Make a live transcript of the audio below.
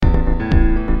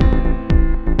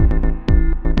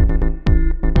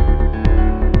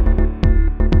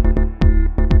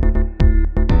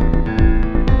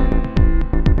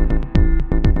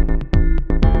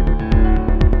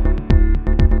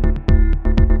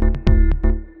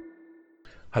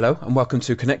Hello and welcome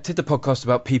to Connected, the podcast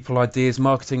about people, ideas,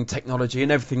 marketing, technology,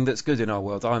 and everything that's good in our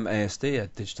world. I'm ASD, a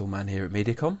digital man here at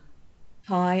MediaCom,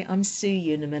 Hi, I'm Sue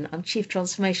Uniman. I'm Chief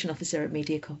Transformation Officer at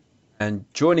MediaCom. and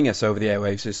joining us over the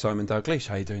airwaves is Simon Douglas.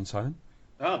 How you doing, Simon?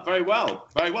 Very well,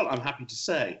 very well. I'm happy to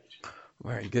say.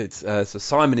 Very good. So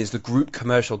Simon is the Group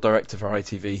Commercial Director for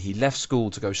ITV. He left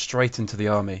school to go straight into the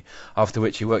army, after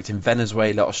which he worked in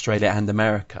Venezuela, Australia, and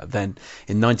America. Then,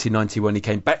 in 1991, he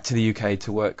came back to the UK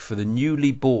to work for the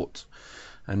newly bought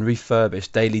and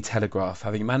refurbished Daily Telegraph.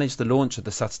 Having managed the launch of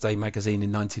the Saturday magazine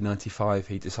in 1995,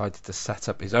 he decided to set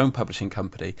up his own publishing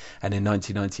company, and in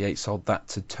 1998 sold that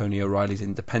to Tony O'Reilly's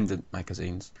Independent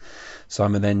magazines.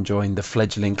 Simon then joined the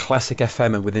fledgling Classic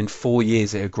FM, and within 4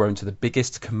 years it had grown to the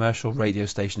biggest commercial radio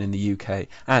station in the UK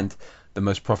and the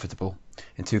most profitable.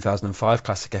 In 2005,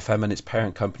 Classic FM and its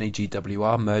parent company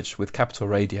GWR merged with Capital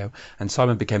Radio, and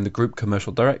Simon became the Group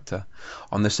Commercial Director.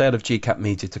 On the sale of GCAP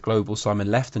Media to Global,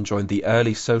 Simon left and joined the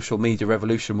early social media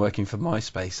revolution, working for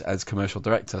MySpace as Commercial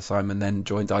Director. Simon then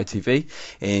joined ITV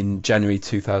in January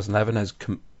 2011 as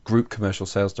Group Commercial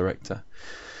Sales Director.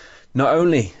 Not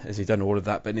only has he done all of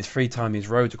that, but in his free time he's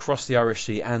rowed across the Irish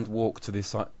Sea and walked to the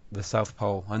South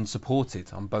Pole,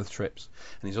 unsupported on both trips.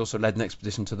 And he's also led an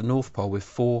expedition to the North Pole with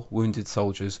 4 wounded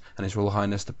soldiers and His Royal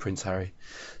Highness the Prince Harry.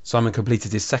 Simon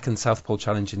completed his second South Pole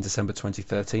Challenge in December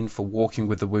 2013 for Walking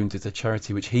with the Wounded, a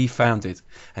charity which he founded,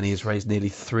 and he has raised nearly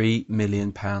 £3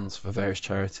 million for various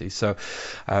charities. So,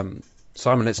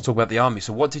 Simon, let's talk about the army.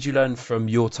 So what did you learn from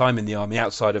your time in the army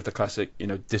outside of the classic,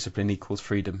 discipline equals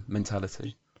freedom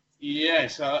mentality?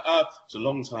 Yes, it's a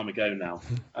long time ago now.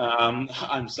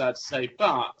 I'm sad to say,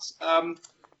 but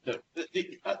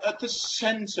at the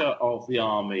centre of the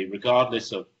army,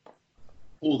 regardless of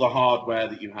all the hardware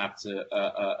that you have to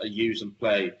use and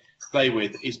play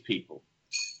with, is people.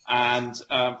 And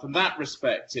from that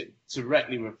respect, it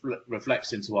directly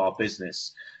reflects into our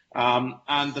business.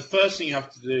 And the first thing you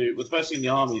have to do, well, the first thing in the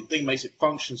army, the thing that makes it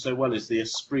function so well is the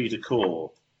esprit de corps,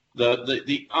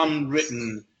 the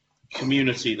unwritten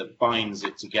community that binds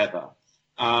it together.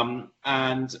 And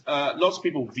lots of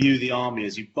people view the army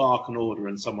as you bark an order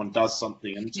and someone does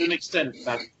something, and to an extent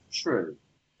that's true,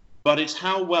 but it's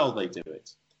how well they do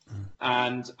it.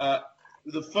 And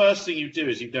the first thing you do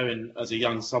as you go in as a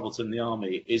young subaltern in the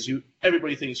army is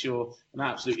everybody thinks you're an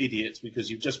absolute idiot because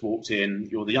you've just walked in,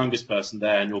 you're the youngest person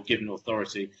there, and you're given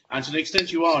authority, and to an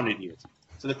extent you are an idiot.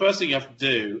 So the first thing you have to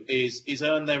do is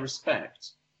earn their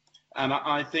respect. And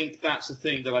I think that's the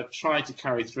thing that I've tried to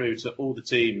carry through to all the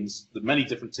teams, the many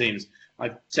different teams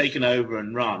I've taken over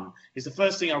and run, is the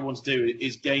first thing I want to do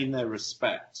is gain their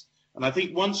respect. And I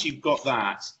think once you've got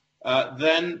that,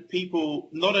 then people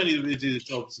not only will do the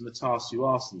jobs and the tasks you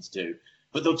ask them to do,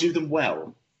 but they'll do them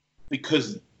well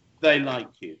because they like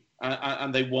you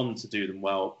and they want to do them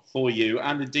well for you,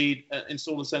 and indeed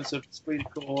install a sense of esprit de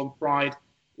corps and pride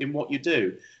in what you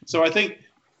do. So I think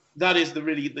that is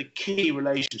the key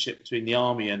relationship between the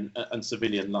army and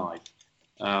civilian life.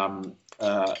 The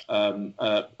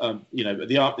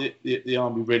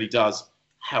army really does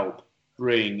help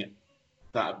bring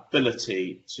that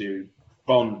ability to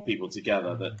bond people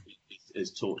together that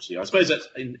is taught to you. I suppose that's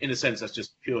in a sense that's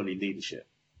just purely leadership.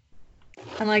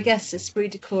 And I guess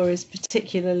esprit de corps is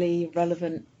particularly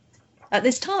relevant at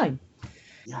this time.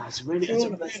 Yeah, it's really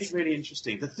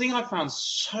interesting. The thing I found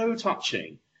so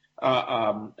touching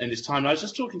in this time, and I was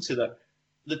just talking to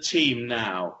the team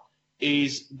now,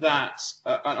 is that,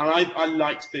 and I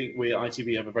like to think we at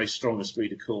ITV have a very strong esprit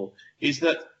de corps, is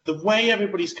that the way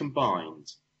everybody's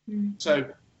combined.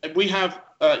 So we have,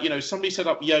 somebody set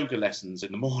up yoga lessons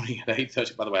in the morning at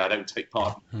 8:30. By the way, I don't take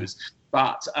part in those,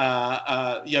 but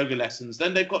yoga lessons.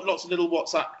 Then they've got lots of little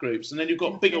WhatsApp groups, and then you've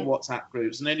got bigger WhatsApp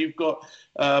groups, and then you've got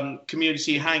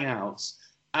community hangouts.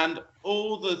 And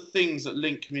all the things that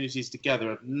link communities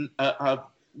together have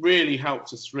really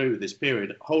helped us through this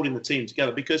period, holding the team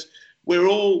together, because we're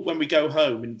all, when we go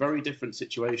home, in very different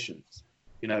situations.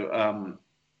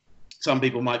 Some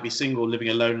people might be single, living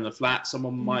alone in a flat.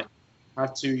 Someone might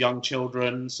have 2 young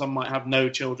children. Some might have no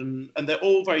children. And they're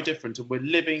all very different. And we're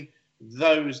living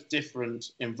those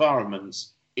different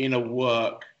environments in a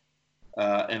work.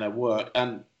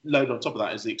 And load on top of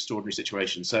that is the extraordinary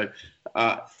situation. So,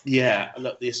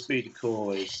 look, the esprit de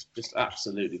corps is just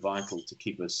absolutely vital to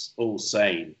keep us all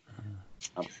sane.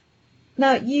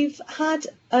 Now, you've had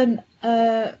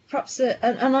perhaps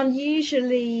an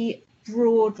unusually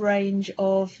broad range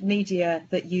of media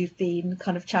that you've been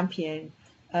kind of championing,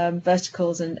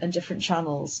 verticals and different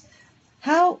channels.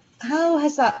 How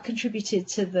has that contributed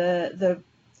to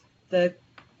the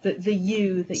the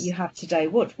you that you have today?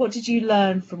 What did you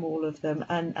learn from all of them,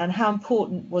 and how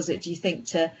important was it, do you think,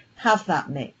 to have that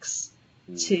mix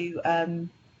to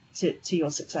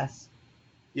your success?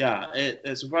 Yeah,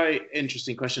 it's a very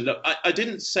interesting question. Look, I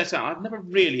didn't set out. I've never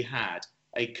really had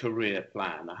a career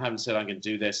plan. I haven't said I'm going to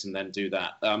do this and then do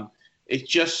that. It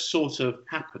just sort of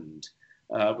happened,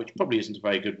 which probably isn't a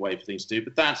very good way for things to do,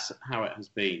 but that's how it has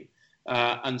been.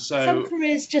 And so some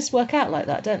careers just work out like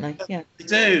that, don't they? Yeah, they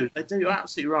do. They do. You're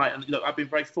absolutely right. And look, I've been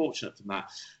very fortunate from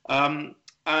that.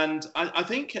 And I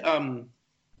think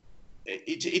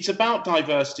it's about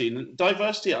diversity. And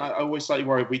diversity, I always slightly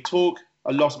worry. We talk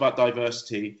a lot about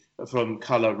diversity from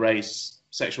colour, race,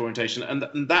 sexual orientation,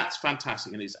 and that's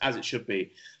fantastic, and it's as it should be.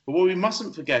 But what we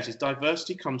mustn't forget is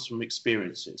diversity comes from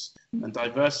experiences, and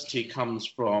diversity comes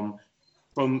from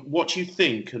what you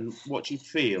think and what you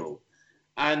feel.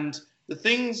 And the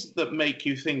things that make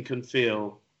you think and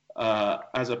feel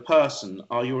as a person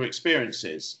are your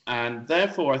experiences. And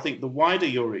therefore, I think the wider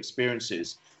your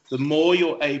experiences, the more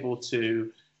you're able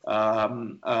to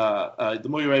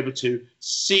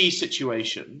see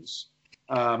situations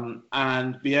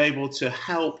and be able to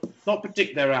help, not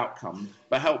predict their outcome,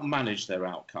 but help manage their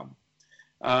outcome.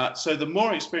 So the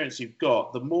more experience you've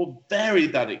got, the more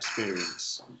varied that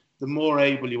experience, the more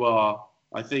able you are,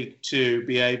 I think, to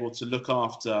be able to look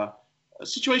after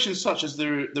situations such as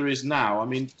there is now. I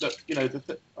mean, I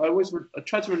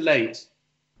try to relate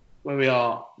where we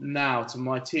are now to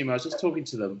my team. I was just talking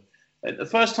to them. The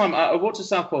first time I walked to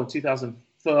South Pole in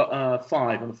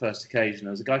 2005 on the first occasion,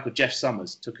 there was a guy called Jeff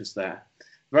Summers took us there.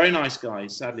 Very nice guy.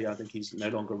 Sadly, I think he's no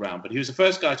longer around, but he was the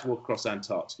first guy to walk across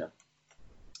Antarctica.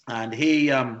 And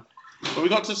when we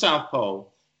got to South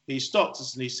Pole, he stopped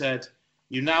us and he said,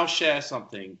 "You now share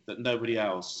something that nobody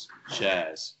else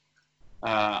shares."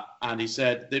 And he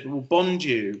said, "It will bond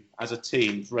you as a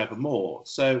team forevermore.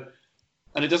 So,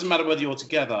 and it doesn't matter whether you're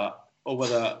together or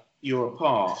whether you're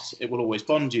apart, it will always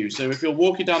bond you. So if you're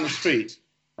walking down the street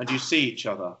and you see each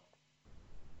other,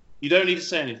 you don't need to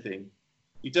say anything.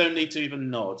 You don't need to even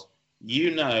nod.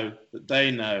 You know that they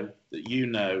know that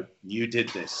you did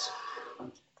this."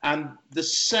 And the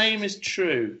same is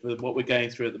true for what we're going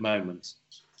through at the moment.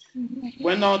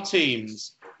 When our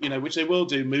teams, which they will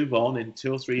do, move on in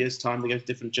 2 or 3 years' time, they go to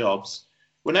different jobs.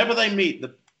 Whenever they meet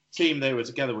the team they were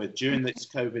together with during this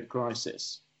COVID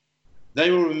crisis, they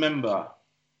will remember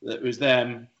that it was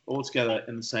them all together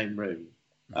in the same room.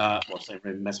 Same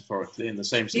room, metaphorically, in the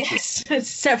same situation.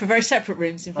 Yes, very separate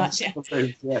rooms, in fact.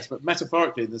 Yes, but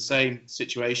metaphorically in the same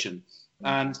situation.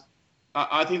 And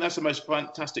I think that's the most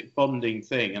fantastic bonding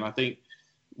thing. And I think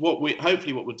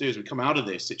hopefully what we'll do as we come out of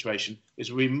this situation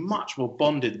is we'll be much more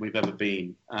bonded than we've ever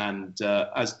been, and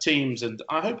as teams, and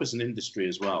I hope as an industry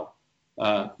as well.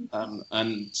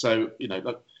 And so,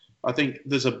 I think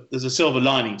there's a silver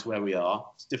lining to where we are.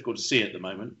 It's difficult to see at the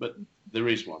moment, but there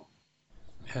is one.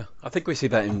 Yeah, I think we see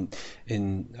that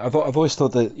in I've always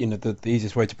thought that the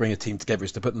easiest way to bring a team together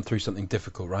is to put them through something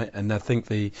difficult, right? And I think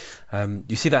you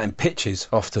see that in pitches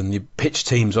often. The pitch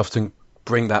teams often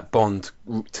bring that bond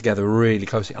together really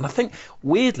closely, and I think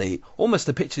weirdly almost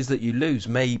the pitches that you lose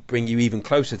may bring you even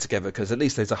closer together, because at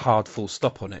least there's a hard full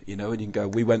stop on it, and you can go,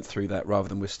 we went through that, rather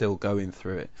than we're still going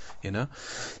through it. So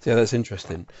yeah, that's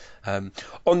interesting.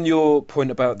 On your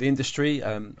point about the industry,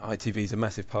 ITV is a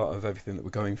massive part of everything that we're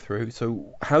going through. So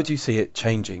how do you see it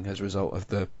changing as a result of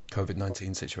the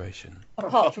COVID-19 situation?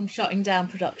 Apart from shutting down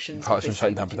productions.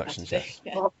 Yes.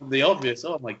 Yeah. Apart from the obvious,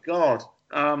 oh my God.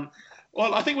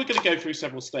 Well, I think we're going to go through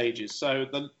several stages. So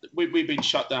we've been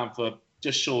shut down for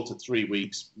just short of 3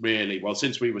 weeks, really. Well,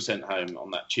 since we were sent home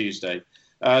on that Tuesday.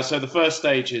 So the first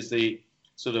stage is the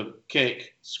sort of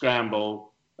kick,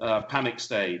 scramble, panic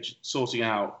stage, sorting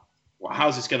out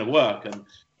how's this going to work, and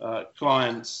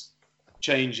clients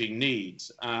changing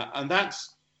needs. And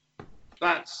that's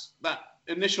that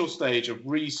initial stage of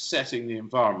resetting the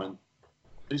environment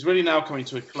is really now coming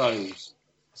to a close.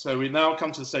 So we now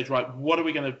come to the stage, right, what are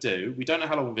we going to do? We don't know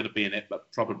how long we're going to be in it, but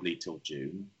probably till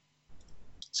June.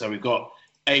 So we've got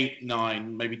 8,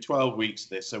 9, maybe 12 weeks of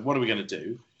this. So what are we going to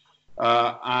do?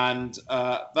 And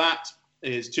that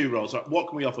is 2 roles. Right? What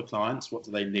can we offer clients? What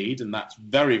do they need? And that's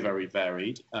very, very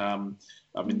varied.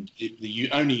 The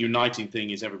only uniting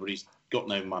thing is everybody's got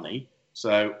no money.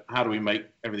 So how do we make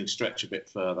everything stretch a bit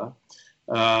further?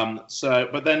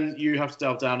 But then you have to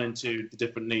delve down into the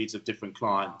different needs of different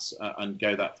clients and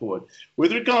go that forward.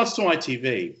 With regards to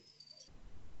ITV,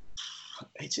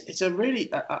 it's a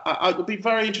really, it would be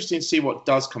very interesting to see what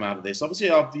does come out of this. Obviously,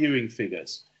 our viewing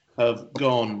figures have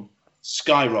gone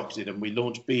skyrocketed, and we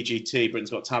launched BGT,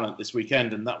 Britain's Got Talent, this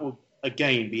weekend, and that will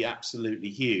again be absolutely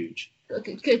huge.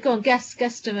 Go on,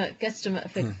 guesstimate a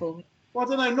figure for me. Well, I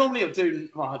don't know. Normally, I'll do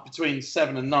between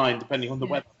 7 and 9, depending on the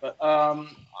weather. But I'm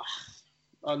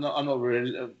not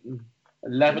really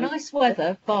 11. Nice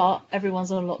weather, but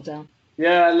everyone's on lockdown.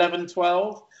 Yeah, 11,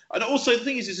 12. And also, the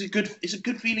thing is, it's a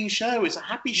good feeling show. It's a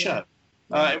happy show.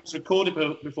 It was recorded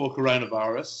before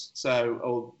coronavirus,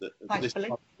 so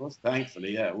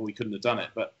thankfully, yeah. Well, we couldn't have done it,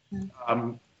 but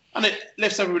and it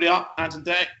lifts everybody up. Anton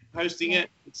Deck hosting it.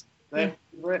 It's there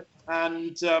for it.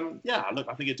 And look,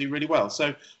 I think it'd do really well.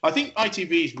 So I think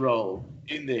ITV's role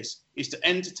in this is to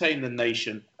entertain the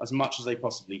nation as much as they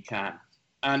possibly can,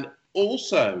 and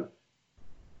also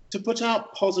to put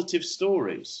out positive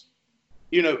stories.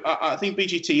 You know, I think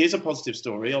BGT is a positive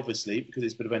story, obviously, because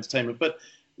it's a bit of entertainment. But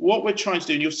what we're trying to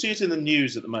do, and you'll see it in the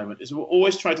news at the moment, is we're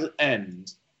always trying to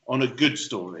end on a good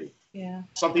story. Yeah.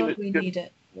 Something God, we need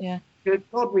it. Yeah. Good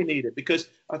God, we need it. Because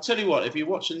I'll tell you what, if you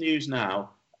watch the news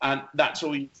now and that's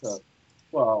all you hear,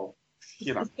 well,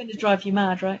 you know. It's going to drive you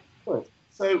mad, right? Good.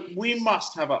 So we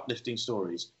must have uplifting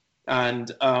stories.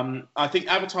 And I think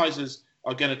advertisers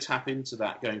are going to tap into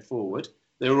that going forward.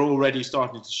 They're already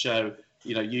starting to show,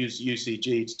 you know, use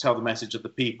UCG to tell the message of the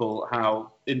people,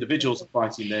 how individuals are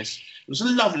fighting this. It was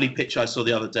a lovely picture I saw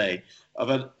the other day of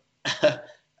an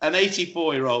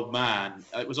 84-year-old man.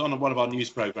 It was on one of our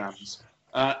news programs.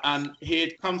 And he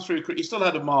had come through, he still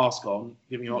had a mask on,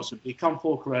 giving Oxford. He'd come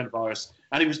for coronavirus,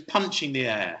 and he was punching the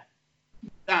air.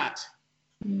 That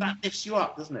lifts you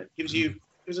up, doesn't it? Gives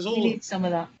us all. We need some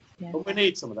of that. Yeah. We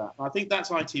need some of that. I think that's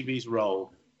ITV's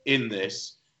role in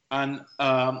this. And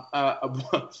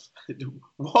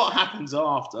what happens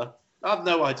after, I have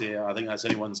no idea. I think that's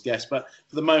anyone's guess. But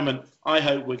for the moment, I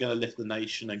hope we're going to lift the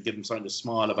nation and give them something to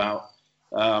smile about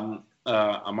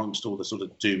amongst all the sort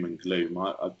of doom and gloom.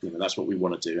 That's what we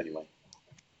want to do anyway.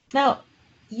 Now,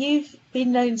 you've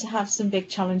been known to have some big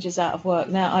challenges out of work.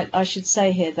 Now, I should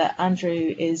say here that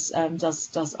Andrew does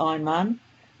Ironman.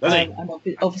 And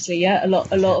obviously, a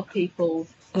lot of people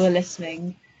who are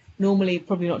listening, normally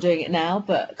probably not doing it now,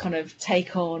 but kind of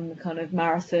take on kind of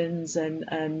marathons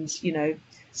and you know,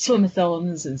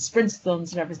 swimathons and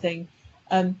sprintathons and everything.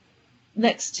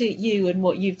 Next to you and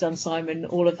what you've done, Simon,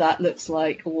 all of that looks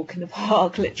like a walk in the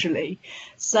park, literally.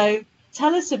 So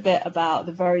tell us a bit about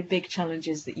the very big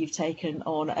challenges that you've taken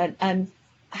on and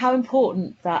how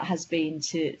important that has been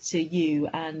to you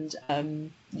and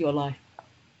your life.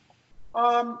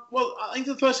 Well, I think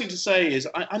the first thing to say is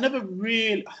I've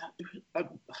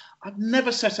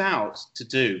never set out to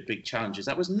do big challenges.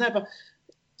 That was never,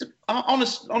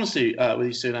 honestly, with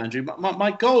you soon, Andrew,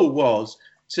 my goal was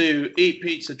to eat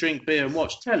pizza, drink beer and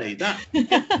watch telly. That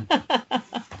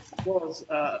was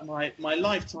my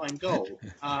lifetime goal.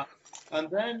 And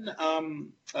then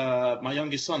my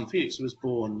youngest son, Felix, was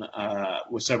born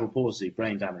with cerebral palsy,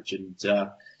 brain damage. And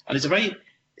it's a very...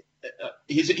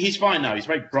 he's fine now. He's a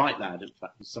very bright lad. In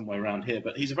fact, he's somewhere around here.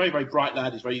 But he's a very, very bright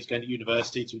lad. He's going to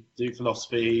university to do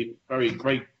philosophy. Very,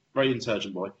 very, very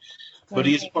intelligent boy. But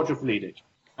he is quadriplegic.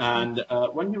 And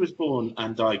when he was born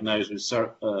and diagnosed with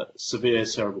severe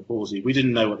cerebral palsy, we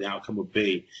didn't know what the outcome would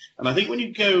be. And I think when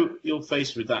you're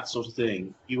faced with that sort of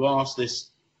thing, you ask this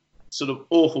sort of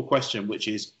awful question, which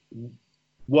is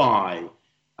why?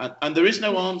 And there is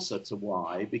no answer to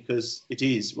why, because it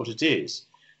is what it is.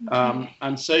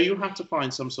 And so you have to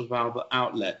find some sort of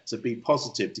outlet to be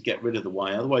positive, to get rid of the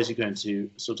why. Otherwise, you're going to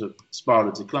sort of spiral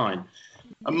a decline.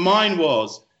 And mine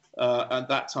was, at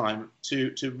that time,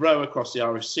 to row across the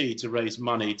Irish Sea to raise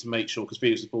money to make sure, because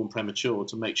Felix was born premature,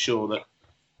 to make sure that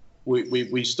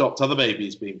we stopped other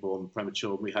babies being born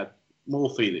premature. We had more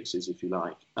Felixes, if you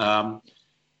like.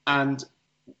 And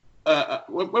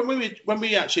when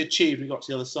we actually achieved, we got to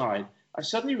the other side, I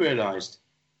suddenly realised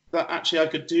that actually I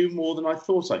could do more than I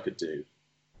thought I could do.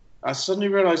 I suddenly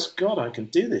realised, God, I can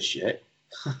do this shit.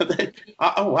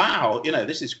 Oh wow,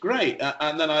 this is great.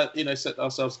 And then I set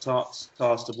ourselves task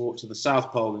to walk to the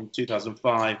South Pole in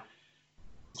 2005,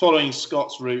 following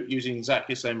Scott's route, using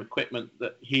exactly the same equipment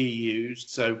that he used,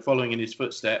 so following in his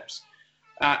footsteps.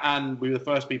 And we were the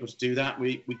first people to do that.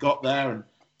 We got there and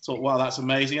thought, wow, that's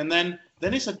amazing. And then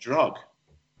it's a drug.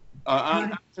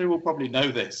 And Andrew will probably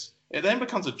know this. It then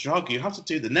becomes a drug. You have to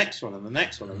do the next one and the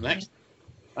next one and the next one.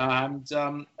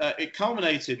 And it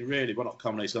culminated really, well, not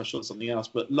culminated, I'm sure it's something else,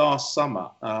 but last summer,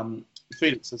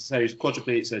 Felix, as I say, he's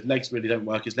quadriplegic, so his legs really don't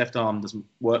work, his left arm doesn't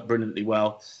work brilliantly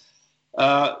well.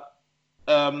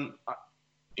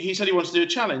 He said he wanted to do a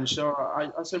challenge, so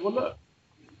I said, well, look,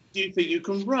 do you think you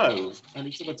can row? And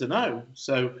he said, I don't know.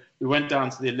 So we went down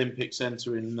to the Olympic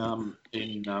Centre in the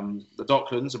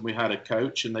Docklands, and we had a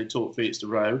coach, and they taught Felix to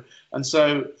row. And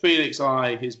so Felix,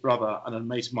 his brother, and a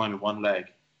mate of mine with one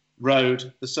leg,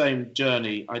 rode the same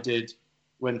journey I did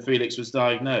when Felix was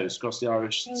diagnosed across the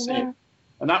Irish Sea. wow.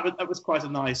 And that was quite a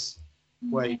nice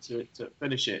way to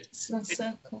finish it. It's a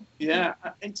circle. Yeah,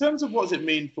 in terms of what does it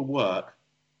mean for work,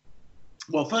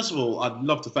 well, first of all, I'd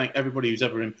love to thank everybody who's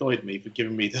ever employed me for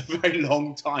giving me the very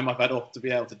long time I've had off to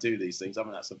be able to do these things. I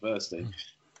mean, that's the first thing.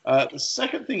 The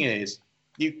second thing is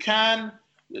you can,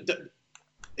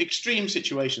 extreme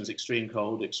situations, extreme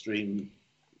cold, extreme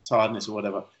tiredness or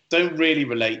whatever, don't really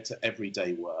relate to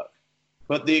everyday work.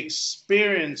 But the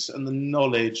experience and the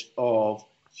knowledge of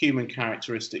human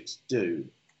characteristics do,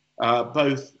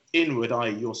 both inward,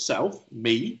 i.e. yourself,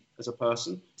 me as a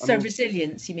person. So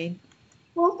resilience, you mean?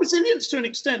 Well, resilience to an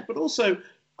extent, but also,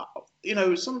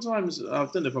 sometimes, I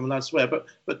don't know if I'm allowed to swear, but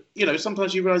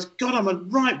sometimes you realise, God, I'm a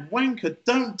right wanker,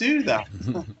 don't do that.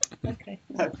 Okay.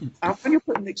 And when you're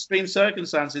put in extreme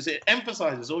circumstances, it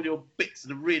emphasises all your bits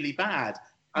that are really bad,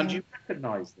 and you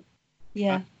recognise them.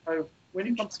 Yeah. And so when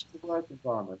you come to the work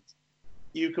environment,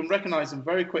 you can recognise them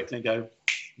very quickly and go,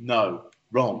 no,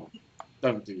 wrong,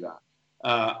 don't do that.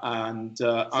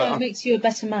 So it makes you a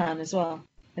better man as well,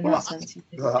 in that sense.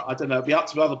 I don't know. It'd be up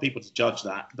to other people to judge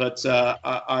that, but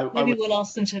Maybe we'll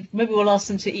ask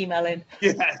them to email in.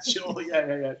 Yeah, sure.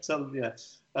 Yeah. Tell them. Yeah.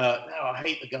 No, I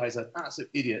hate the guy's an absolute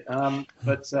idiot.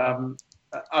 But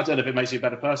I don't know if it makes you a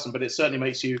better person, but it certainly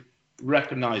makes you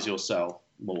recognise yourself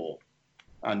more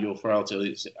and your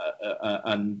frailty,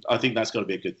 and I think that's got to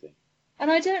be a good thing. And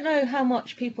I don't know how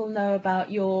much people know about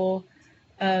your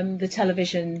the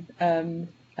television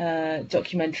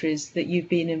documentaries that you've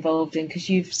been involved in, because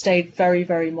you've stayed very,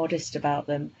 very modest about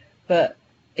them. But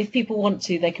if people want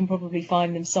to, they can probably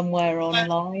find them somewhere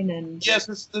online. And yes,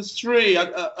 there's three.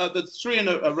 There's three in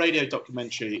a radio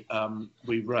documentary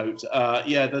we wrote.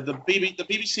 The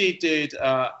BBC did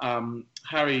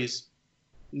Harry's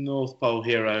North Pole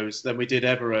Heroes. Then we did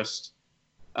Everest,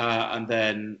 and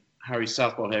then Harry's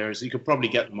South Pole Heroes. You could probably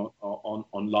get them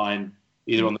online,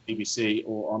 either on the BBC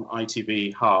or on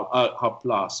ITV Hub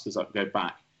Plus, because I can go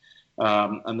back.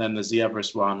 And then there's the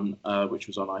Everest one, which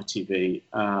was on ITV.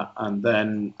 And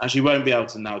then, as you won't be able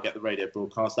to now get the radio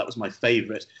broadcast, that was my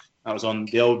favourite. That was on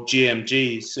the old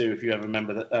GMG, Sue, if you ever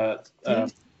remember that,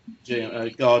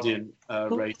 Guardian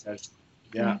radio.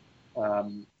 Yeah.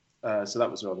 So that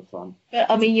was rather fun.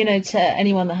 But I mean, to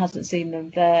anyone that hasn't seen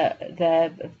them,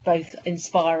 they're both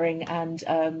inspiring and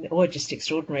or just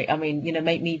extraordinary. I mean,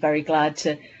 make me very glad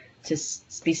to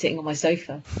be sitting on my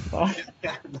sofa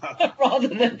rather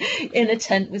than in a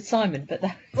tent with Simon. But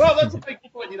well, that's a big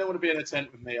point. You don't want to be in a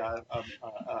tent with me.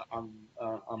 I'm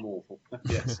awful.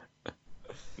 Yes.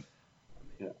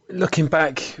 Yeah. Looking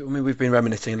back, I mean, we've been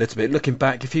reminiscing a little bit. Looking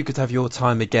back, if you could have your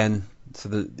time again,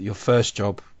 so your first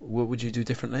job, what would you do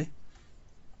differently?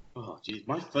 Oh, geez,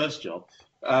 my first job.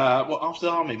 After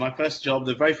the army, my first job,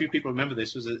 the very few people remember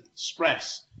this, was at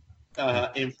Express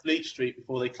in Fleet Street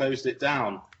before they closed it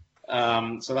down.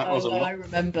 So that was I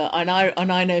remember, and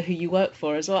I know who you work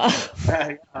for as well.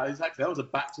 Yeah, exactly. That was a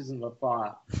baptism of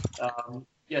fire.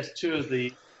 Yes, two of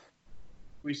the,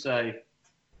 we say,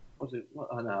 what's it?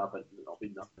 I know, but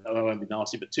I won't be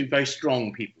nasty, but two very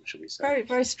strong people, shall we say? Very,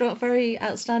 very strong, very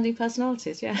outstanding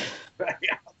personalities. Yeah. Very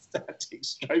outstanding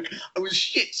stroke. I was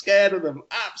shit scared of them,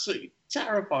 absolutely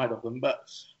terrified of them. But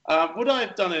would I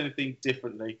have done anything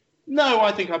differently? No,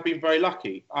 I think I've been very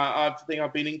lucky. I think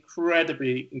I've been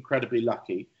incredibly, incredibly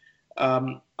lucky.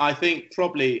 I think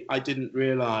probably I didn't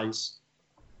realise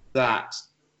that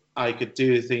I could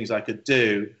do the things I could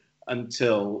do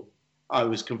until I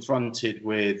was confronted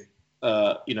with,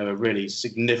 a really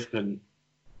significant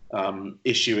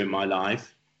issue in my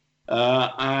life.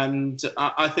 And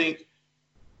I think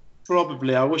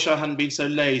probably I wish I hadn't been so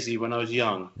lazy when I was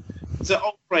young. It's an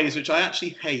old phrase which I actually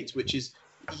hate, which is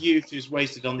youth is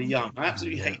wasted on the young. I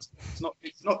absolutely hate it.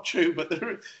 It's not true, but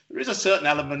there is a certain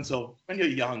element of when you're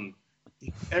young,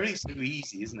 everything's so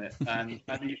easy, isn't it? And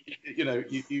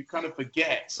you kind of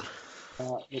forget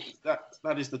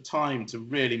that is the time to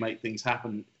really make things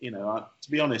happen. To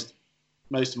be honest,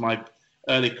 most of my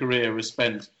early career was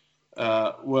spent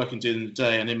working during the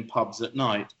day and in pubs at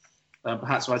night.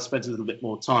 Perhaps if I'd spent a little bit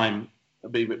more time,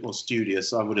 I'd be a bit more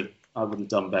studious, I would have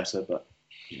done better. But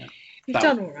you've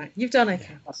done all right. You've done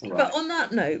okay. That's all right. But on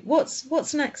that note,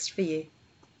 what's next for you?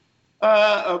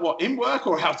 What, in work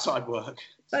or outside work?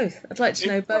 Both. I'd like to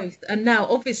know both. And now,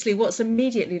 obviously, what's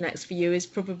immediately next for you is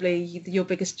probably your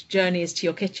biggest journey is to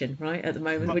your kitchen, right, at the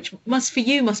moment, which must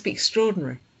be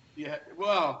extraordinary. Yeah,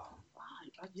 well,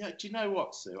 do you know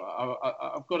what, Sue?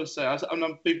 I've got to say, and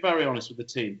I'll be very honest with the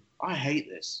team, I hate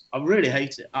this. I really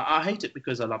hate it. I hate it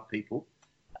because I love people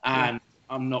and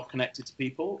I'm not connected to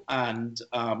people. And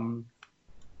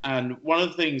And one of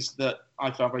the things that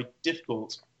I found very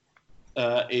difficult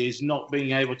is not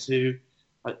being able to.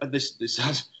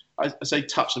 I say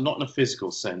touch them, not in a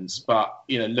physical sense, but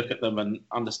look at them and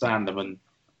understand them and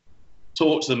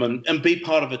talk to them and be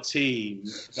part of a team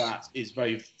that is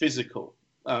very physical.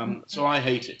 So I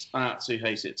hate it. I absolutely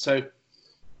hate it. So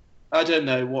I don't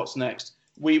know what's next.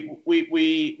 We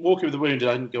Walking with the Wounded.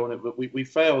 I didn't go on it, but we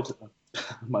failed.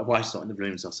 My wife's not in the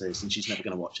room, so I'll say this, and she's never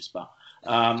going to watch this. But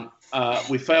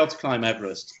we failed to climb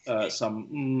Everest.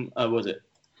 Was it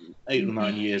 8 or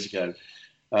 9 years ago?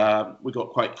 We got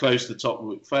quite close to the top, but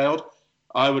we failed.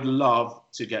 I would love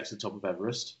to get to the top of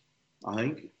Everest. I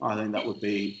think that would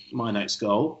be my next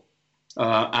goal.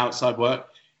 Outside work,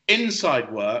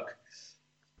 inside work.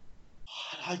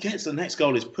 I guess the next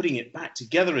goal is putting it back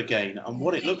together again and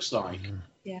what it looks like.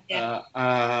 Yeah.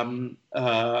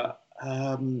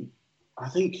 I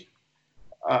think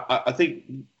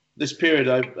this period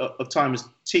of time is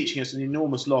teaching us an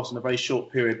enormous loss in a very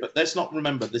short period. But let's not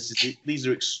remember these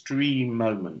are extreme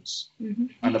moments,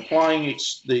 and applying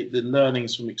the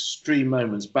learnings from extreme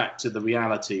moments back to the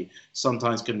reality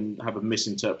sometimes can have a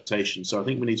misinterpretation. So I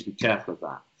think we need to be careful of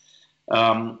that.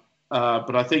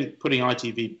 But I think putting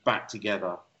ITV back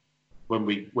together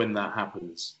when that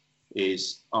happens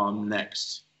is our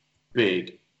next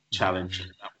big challenge.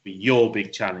 That would be your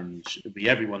big challenge. It would be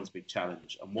everyone's big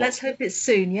challenge. And let's hope it's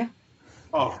soon, yeah?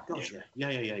 Oh, God,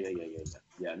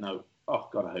 yeah. No. Oh,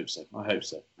 God, I hope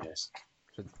so. Yes.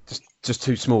 Just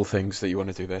two small things that you want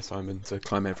to do there, Simon, to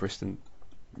climb Everest and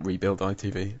rebuild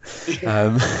ITV.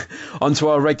 On to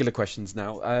our regular questions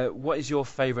now. What is your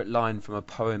favourite line from a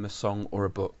poem, a song, or a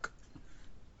book?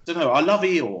 I don't know. I love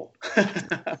Eeyore.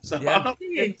 Yeah. I'm not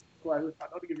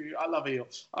going to give you. I love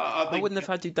Eeyore. I wouldn't have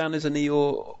had you down as an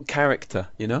Eeyore character,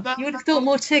 You would have thought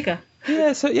more Tigger.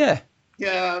 Yeah. So yeah.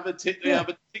 Yeah, but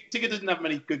Tigger doesn't have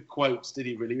many good quotes, did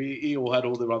he? Really, Eeyore had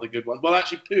all the other good ones. Well,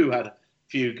 actually, Pooh had a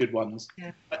few good ones.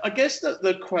 Yeah. I guess that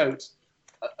the quote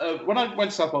when I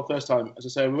went to Southpole first time, as I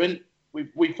say,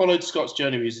 we followed Scott's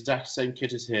journey. He was exactly the same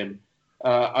kid as him.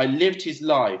 I lived his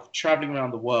life travelling around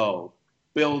the world,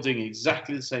 building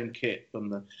exactly the same kit, from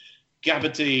the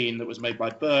gabardine that was made by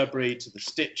Burberry to the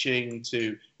stitching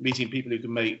to meeting people who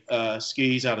can make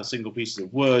skis out of single pieces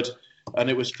of wood.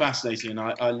 And it was fascinating. And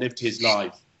I lived his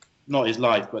life, not his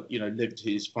life, but lived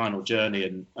his final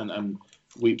journey. And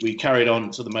we carried on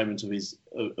to the moment of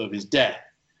his death.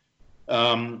 He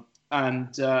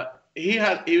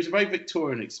was a very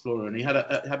Victorian explorer, and he had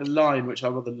a line which I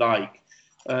rather like.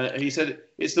 He said,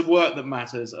 "It's the work that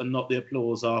matters, and not the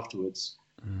applause afterwards."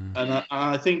 And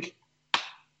I think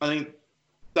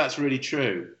that's really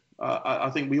true. I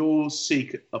think we all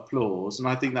seek applause, and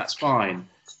I think that's fine.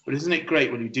 But isn't it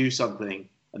great when you do something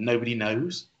and nobody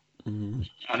knows, and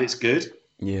it's good?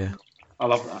 Yeah, I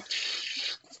love that.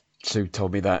 Sue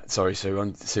told me that. Sorry,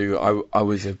 Sue. Sue, I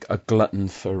was a glutton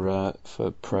for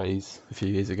praise a few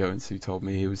years ago, and Sue told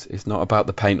me it's not about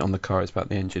the paint on the car; it's about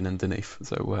the engine underneath.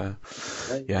 So,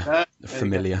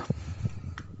 familiar.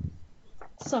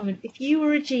 Simon, if you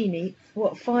were a genie,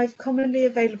 what 5 commonly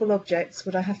available objects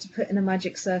would I have to put in a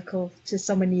magic circle to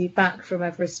summon you back from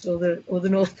Everest or the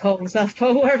North Pole, South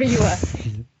Pole, wherever you were?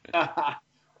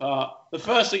 The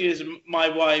first thing is my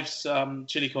wife's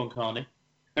chili con carne.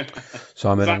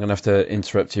 Simon, I'm going to have to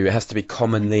interrupt you. It has to be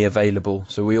commonly available,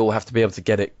 so we all have to be able to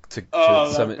get it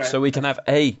okay. so we can have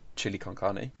a chili con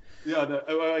carne. Yeah, no.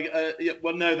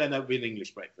 Well, no, then that would be an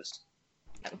English breakfast.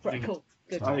 Right, cool.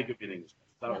 Good. I think it would be an English breakfast.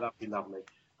 That'd be lovely.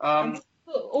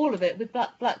 All of it with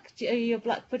your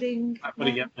black pudding. Black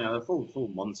pudding, yeah,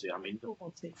 full Monty. I mean, Full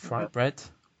Monty. Fried bread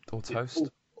or toast.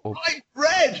 Or... Fried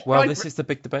bread. Well, this is the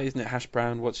big debate, isn't it? Hash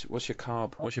brown. What's your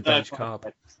carb? What's your beige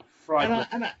carb? Fried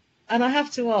bread. And I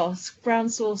have to ask, brown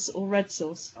sauce or red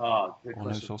sauce? Good or question.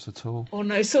 no sauce at all. Or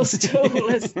no sauce at all.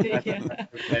 Let's do, yeah.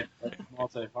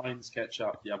 Tomato, Heinz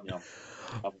ketchup, yum.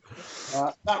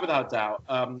 That without doubt.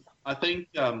 I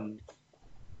think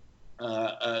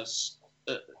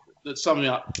that summing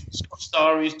up, Scott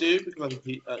Starry's do, because I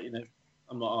think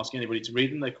I'm not asking anybody to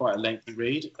read them. They're quite a lengthy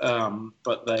read,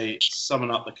 but they summon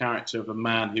up the character of a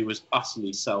man who was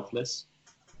utterly selfless,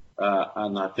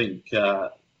 and I think I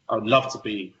would love to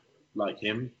be like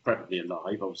him, preferably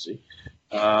alive, obviously.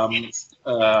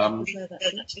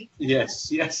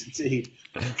 Yes, indeed.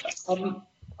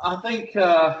 I think.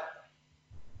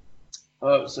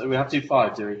 So we have to do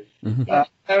 5, do we? Mm-hmm. A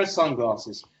pair of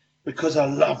sunglasses, because I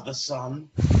love the sun.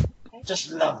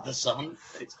 Just love the sun.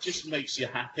 It just makes you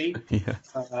happy. Yeah.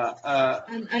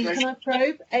 And can I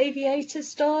probe aviator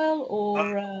style or?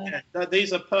 Yeah.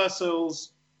 These are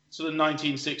Purcell's sort of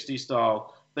 1960s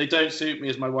style. They don't suit me,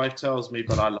 as my wife tells me,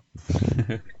 but I love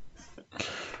them.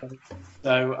 So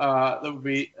there would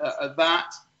be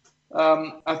that.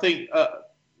 I think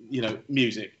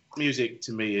music. Music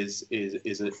to me is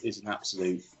an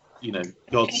absolute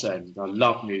godsend. I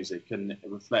love music, and it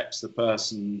reflects the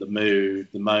person, the mood,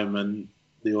 the moment,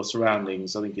 your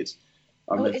surroundings. I think it's.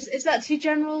 Is that too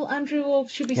general, Andrew, or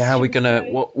should we? Yeah, how are we should gonna?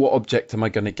 What object am I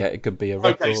gonna get? It could be a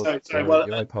record or your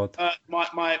iPod.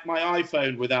 My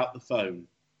iPhone without the phone.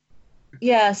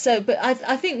 Yeah. So, but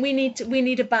I think we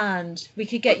need a band. We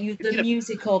could get you the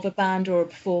music of a band or a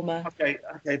performer. Okay.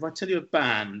 If I tell you a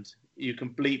band, you can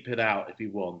bleep it out if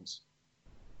you want.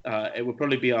 It would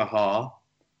probably be Aha.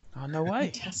 Oh, no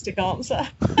way. Fantastic answer.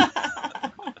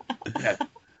 Yeah.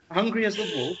 Hungry as the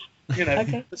Wolf.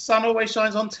 Okay. The sun always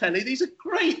shines on telly. These are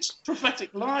great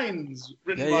prophetic lines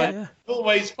written by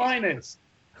Always Finest.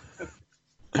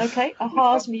 Okay,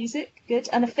 Aha's music, good.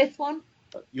 And a fifth one?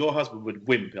 Your husband would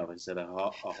wimp if I said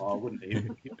Aha, wouldn't he?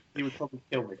 He would probably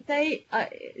kill me. They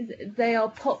are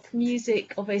pop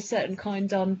music of a certain kind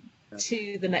done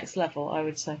to the next level, I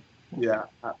would say. Yeah,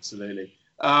 absolutely.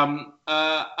 And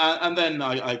then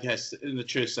I guess, in the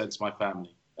truest sense, my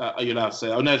family. Are you allowed to say?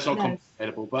 Oh no, it's not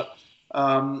compatible, but.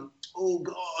 Oh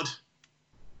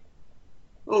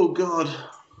God.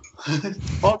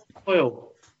 Olive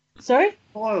oil. Sorry?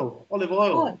 Olive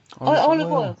oil.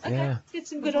 Olive oil. Okay. Yeah. Get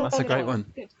some good olive oil. That's a great one.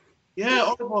 Good. Yeah,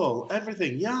 olive oil.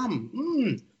 Everything.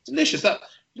 Yum. Delicious. That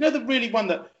the really one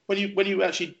that when you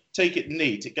actually take it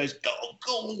neat, it goes.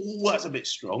 Oh, that's a bit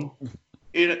strong.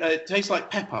 It tastes like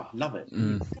pepper. Love it.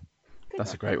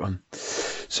 That's a great one.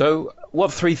 So,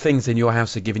 what three things in your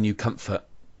house are giving you comfort?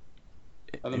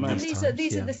 These are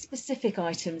the specific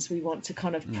items we want to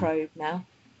kind of probe now.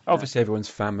 Obviously, everyone's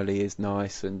family is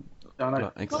nice and.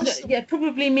 Yeah,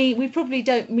 probably me. We probably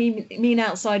don't mean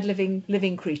outside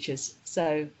living creatures.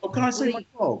 So. Oh, can I say my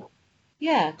dog?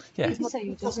 Yeah. Yeah.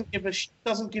 Doesn't give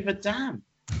a damn.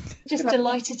 Just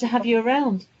delighted to have you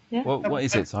around. Yeah. What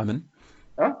is it, Simon?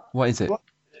 Huh? What is it?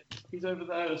 He's over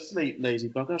there asleep, lazy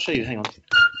bug. I'll show you. Hang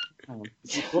on.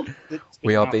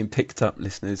 We are being picked up,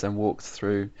 listeners, and walked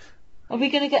through. Are we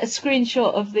going to get a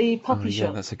screenshot of the puppy shop?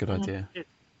 Yeah, that's a good idea.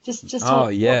 Just. Oh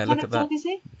yeah, look at that. What kind of dog is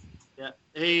he? Yeah,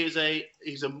 he's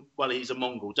a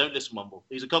Mongol. Don't listen, Mumble.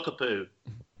 He's a cockapoo.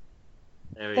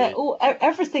 There he is.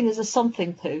 Everything is a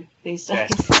something poo these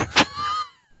days. Yes.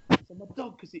 So my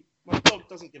dog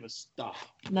doesn't give a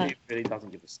stuff. No. He really doesn't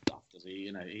give a stuff, does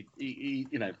he? He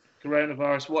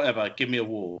coronavirus, whatever. Give me a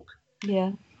walk.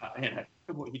 Yeah.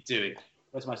 What are you doing?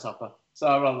 Where's my supper? So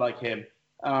I rather like him.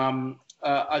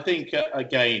 I think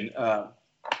again,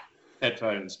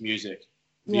 headphones, music.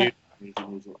 Music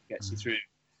gets you through.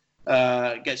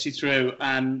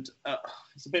 And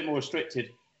it's a bit more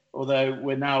restricted. Although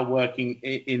we're now working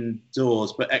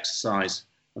indoors, but exercise.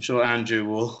 I'm sure Andrew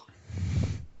will.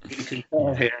 You can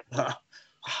here. Oh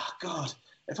God!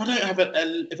 If I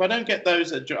don't get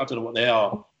those, I don't know what they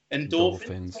are.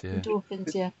 Endorphins.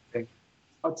 Endorphins, yeah.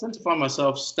 I tend to find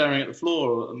myself staring at the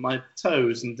floor on my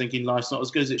toes and thinking life's not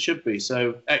as good as it should be.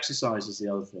 So exercise is the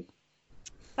other thing.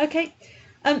 Okay.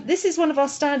 This is one of our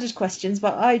standard questions,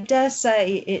 but I dare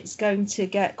say it's going to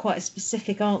get quite a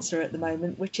specific answer at the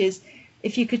moment, which is,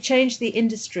 if you could change the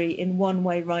industry in one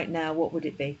way right now, what would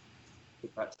it be? Put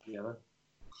it back together.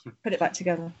 Put it back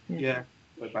together. Yeah,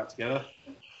 put it back together.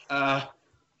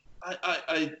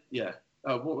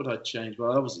 What would I change?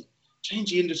 Well, obviously,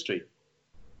 change the industry.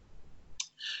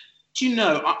 Do you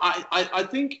know, I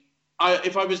think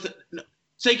if I was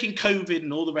taking COVID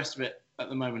and all the rest of it at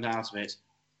the moment out of it,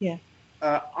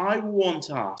 I want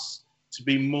us to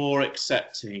be more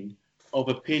accepting of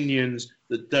opinions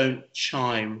that don't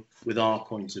chime with our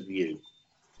point of view.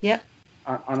 Yeah.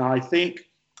 And I think,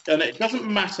 and it doesn't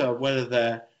matter whether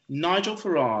they're Nigel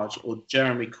Farage or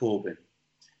Jeremy Corbyn.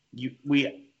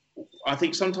 I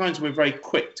think sometimes we're very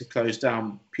quick to close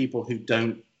down people who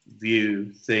don't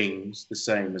view things the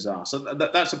same as us. So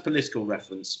that's a political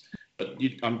reference, but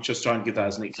I'm just trying to give that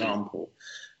as an example.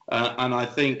 And I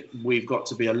think we've got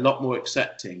to be a lot more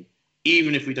accepting,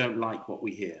 even if we don't like what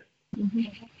we hear.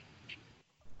 Mm-hmm.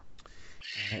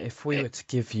 If we were to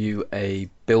give you a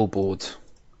billboard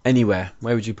anywhere,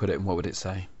 where would you put it and what would it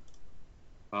say?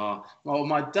 Well,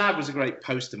 my dad was a great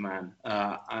poster man,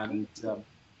 and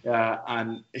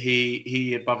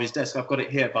he above his desk, I've got it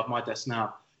here above my desk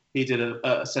now, he did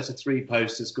a set of 3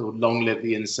 posters called "Long Live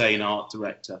the Insane Art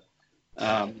Director,"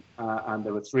 and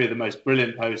there were 3 of the most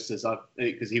brilliant posters.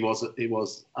 Because he was very well.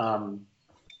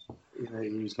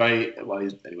 Anyway,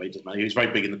 it doesn't matter. He was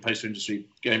very big in the poster industry,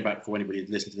 going back before anybody had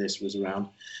listened to this was around.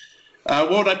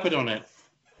 What would I put on it?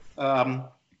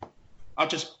 I'll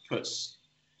just put,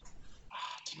 I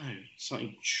don't know,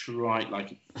 something trite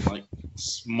like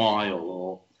smile,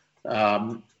 or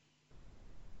I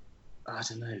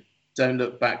don't know. Don't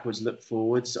look backwards, look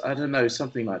forwards. I don't know,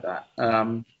 something like that.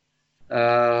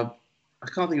 I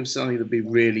can't think of something that'd be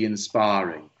really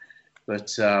inspiring,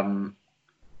 but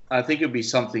I think it'd be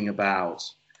something about,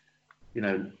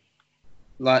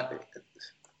 like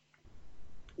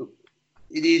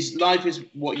it is. Life is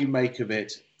what you make of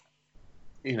it.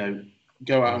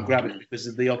 Go out and grab it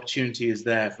because the opportunity is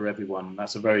there for everyone.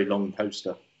 That's a very long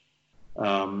poster,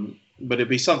 but it'd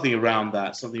be something around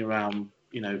that. Something around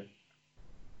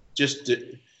just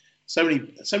so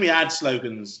many ad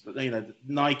slogans.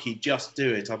 Nike, just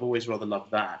do it. I've always rather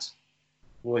loved that.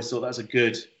 I've always thought that's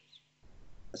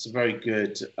a very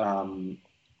good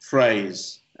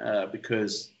phrase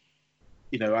because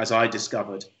as I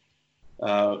discovered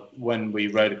when we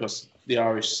rode across the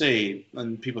Irish Sea,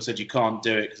 and people said you can't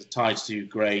do it because the tide's too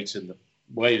great and the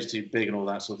waves too big and all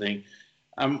that sort of thing.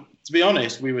 To be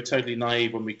honest, we were totally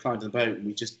naive when we climbed the boat and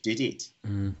we just did it.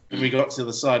 And we got to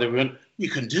the side and we went, you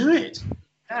can do it.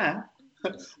 Yeah.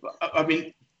 I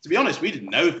mean, to be honest, we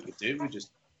didn't know if we could do it. We were just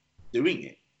doing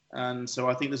it. And so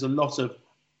I think there's a lot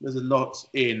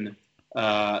in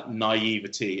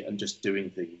naivety and just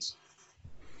doing things.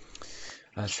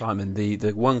 Simon, the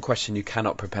one question you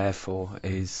cannot prepare for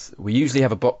is, we usually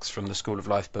have a box from the School of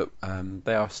Life, but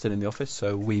they are still in the office,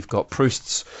 so we've got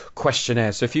Proust's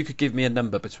questionnaire. So if you could give me a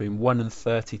number between 1 and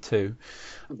 32,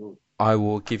 I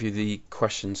will give you the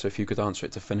question. So if you could answer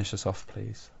it to finish us off,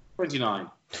 please. 29.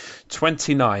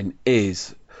 29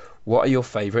 is, what are your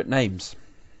favourite names?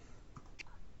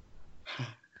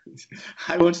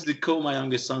 I wanted to call my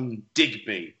youngest son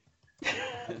Digby.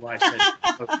 My wife said,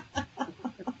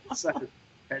 so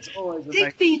it's always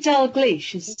Digby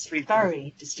Dalgleish is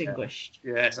very distinguished.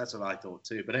 Yeah. Yes, that's what I thought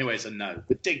too. But anyway, it's a no.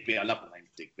 But Digby, I love the name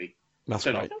Digby. That's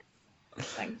right.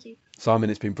 Thank you. Simon,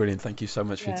 it's been brilliant. Thank you so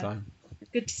much for your time.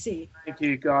 Good to see you. Thank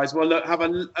you, guys. Well, look, have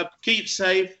a keep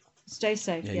safe. Stay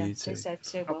safe. Yeah, you stay too. safe.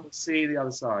 Stay well. See you the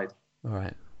other side. All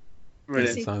right.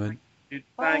 Brilliant, Simon. Bye.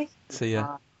 Thanks. See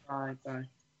ya. Bye. Bye.